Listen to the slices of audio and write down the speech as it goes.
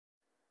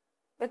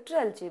Vector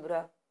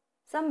algebra.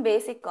 Some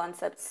basic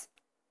concepts.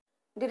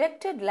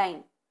 Directed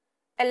line.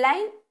 A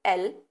line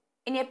L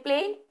in a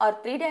plane or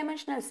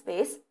three-dimensional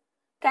space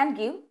can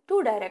give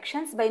two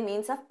directions by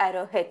means of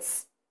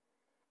arrowheads.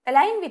 A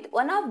line with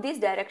one of these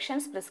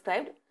directions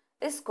prescribed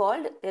is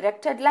called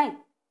directed line.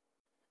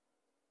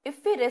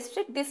 If we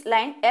restrict this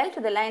line L to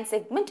the line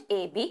segment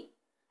AB,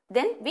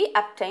 then we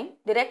obtain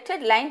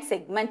directed line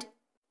segment.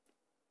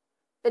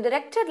 The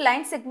directed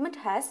line segment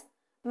has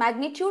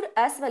magnitude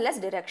as well as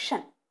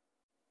direction.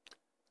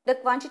 The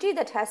quantity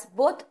that has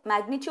both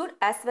magnitude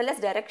as well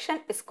as direction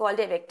is called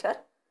a vector,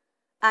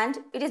 and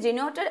it is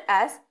denoted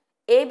as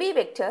AB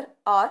vector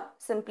or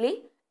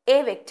simply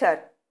A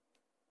vector.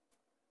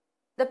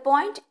 The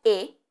point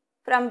A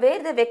from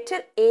where the vector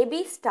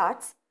AB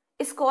starts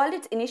is called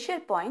its initial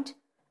point,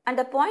 and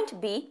the point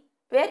B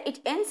where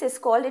it ends is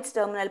called its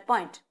terminal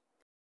point.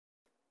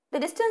 The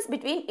distance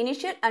between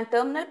initial and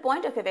terminal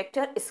point of a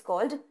vector is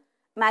called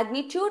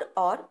magnitude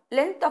or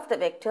length of the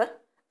vector,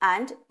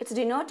 and it is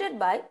denoted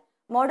by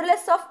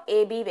modulus of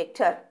AB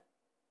vector.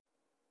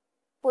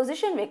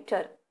 Position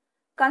vector.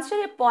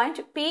 Consider a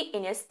point P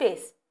in a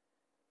space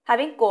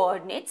having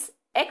coordinates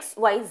x,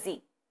 y,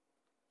 z.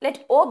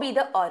 Let O be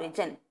the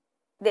origin.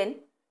 Then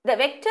the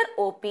vector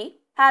OP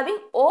having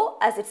O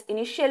as its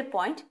initial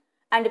point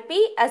and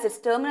P as its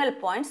terminal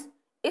points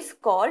is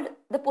called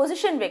the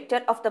position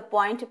vector of the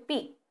point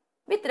P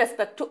with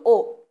respect to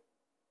O.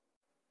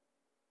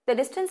 The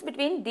distance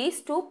between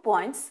these 2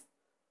 points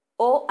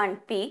O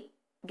and P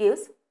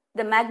gives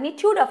the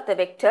magnitude of the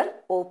vector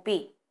OP.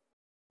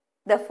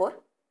 Therefore,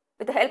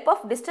 with the help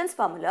of distance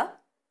formula,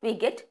 we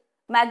get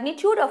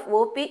magnitude of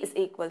OP is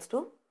equals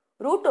to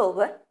root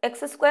over x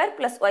square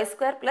plus y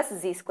square plus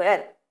z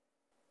square.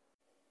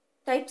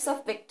 Types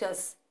of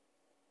vectors.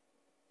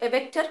 A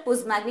vector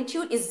whose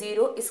magnitude is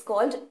 0 is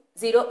called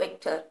zero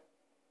vector.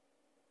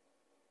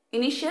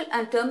 Initial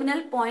and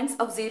terminal points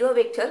of zero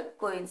vector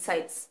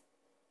coincides.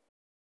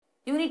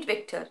 Unit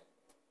vector.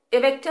 A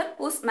vector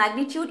whose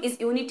magnitude is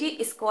unity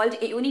is called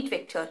a unit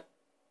vector.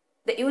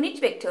 The unit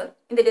vector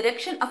in the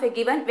direction of a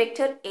given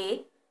vector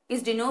A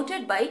is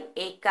denoted by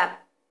A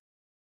cap.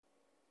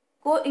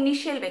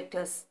 Co-initial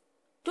vectors.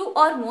 Two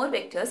or more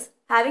vectors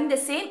having the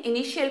same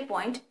initial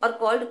point are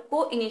called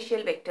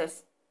co-initial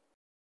vectors.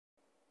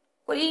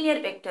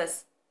 Collinear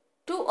vectors.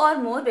 Two or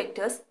more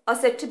vectors are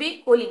said to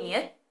be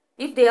collinear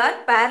if they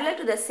are parallel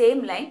to the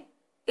same line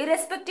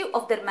irrespective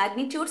of their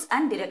magnitudes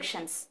and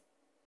directions.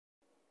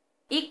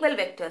 Equal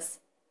vectors.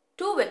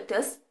 Two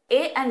vectors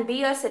A and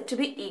B are said to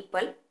be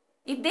equal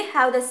if they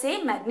have the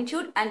same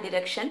magnitude and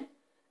direction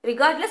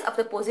regardless of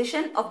the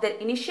position of their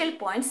initial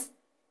points,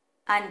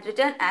 and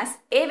written as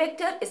A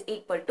vector is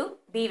equal to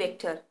B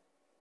vector.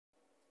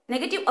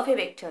 Negative of a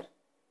vector.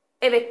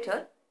 A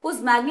vector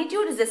whose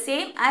magnitude is the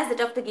same as that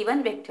of the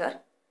given vector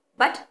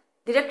but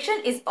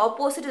direction is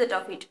opposite to that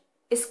of it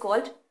is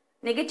called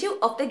negative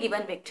of the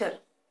given vector.